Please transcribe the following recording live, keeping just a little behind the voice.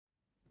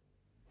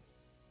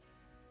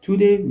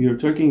Today we are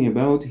talking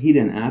about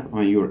hidden app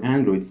on your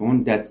Android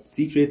phone that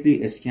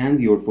secretly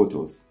scanned your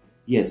photos.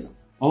 Yes,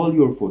 all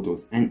your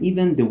photos and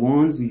even the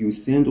ones you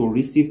send or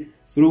receive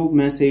through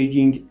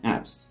messaging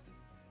apps.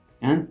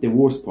 And the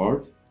worst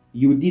part,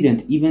 you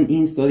didn't even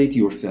install it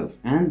yourself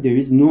and there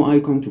is no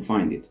icon to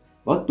find it.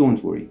 But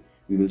don't worry,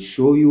 we will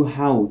show you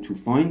how to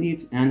find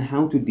it and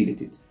how to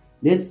delete it.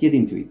 Let's get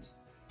into it.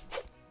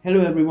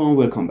 Hello everyone,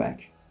 welcome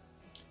back.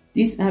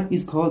 This app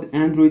is called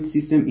Android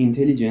System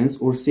Intelligence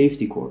or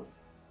Safety Core.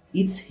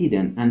 It's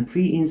hidden and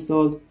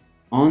pre-installed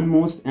on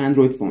most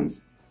Android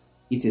phones.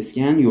 It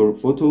scans your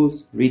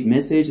photos, reads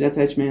message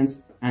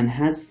attachments, and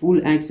has full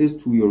access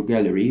to your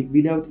gallery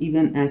without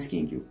even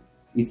asking you.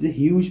 It's a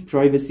huge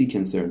privacy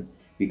concern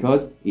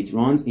because it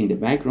runs in the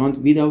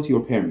background without your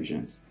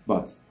permissions.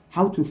 But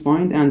how to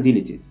find and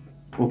delete it?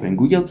 Open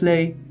Google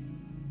Play,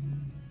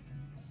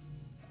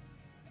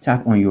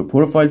 tap on your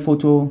profile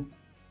photo,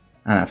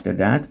 and after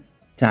that,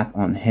 tap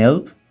on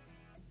Help.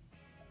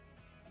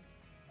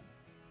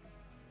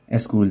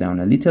 Scroll down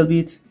a little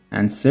bit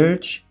and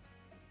search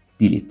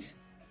Delete.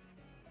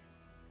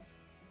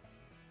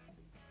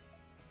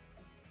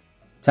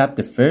 Tap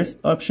the first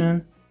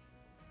option.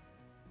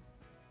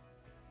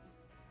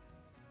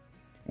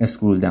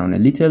 Scroll down a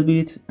little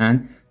bit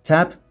and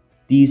tap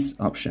this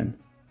option.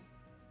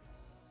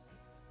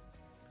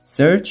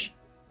 Search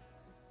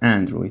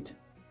Android.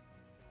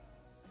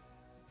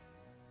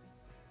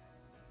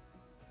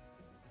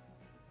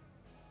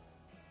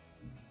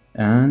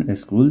 And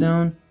scroll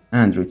down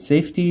Android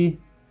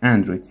Safety,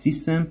 Android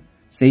System,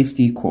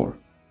 Safety Core.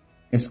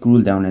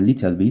 Scroll down a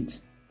little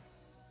bit.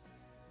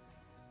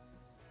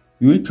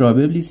 You will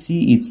probably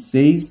see it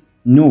says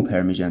no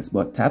permissions,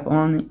 but tap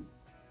on it.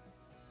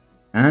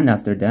 And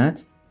after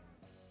that,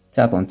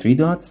 tap on three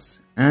dots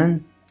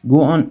and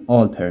go on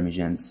all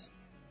permissions.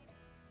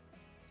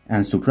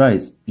 And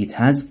surprise, it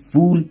has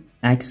full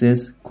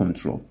access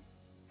control.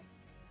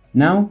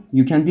 Now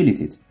you can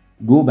delete it.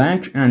 Go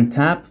back and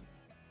tap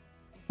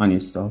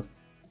uninstall.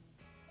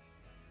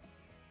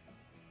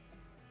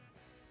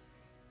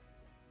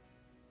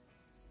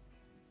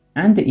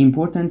 And the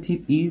important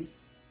tip is,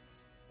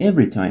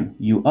 every time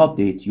you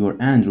update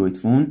your Android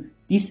phone,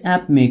 this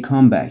app may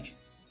come back.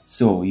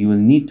 So you will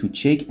need to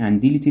check and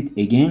delete it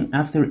again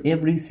after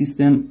every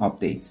system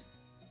update.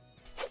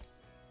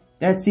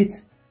 That's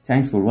it.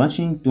 Thanks for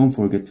watching. Don't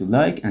forget to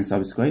like and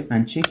subscribe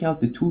and check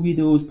out the 2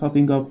 videos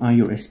popping up on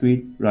your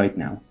screen right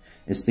now.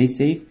 Stay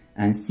safe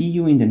and see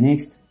you in the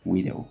next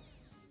video.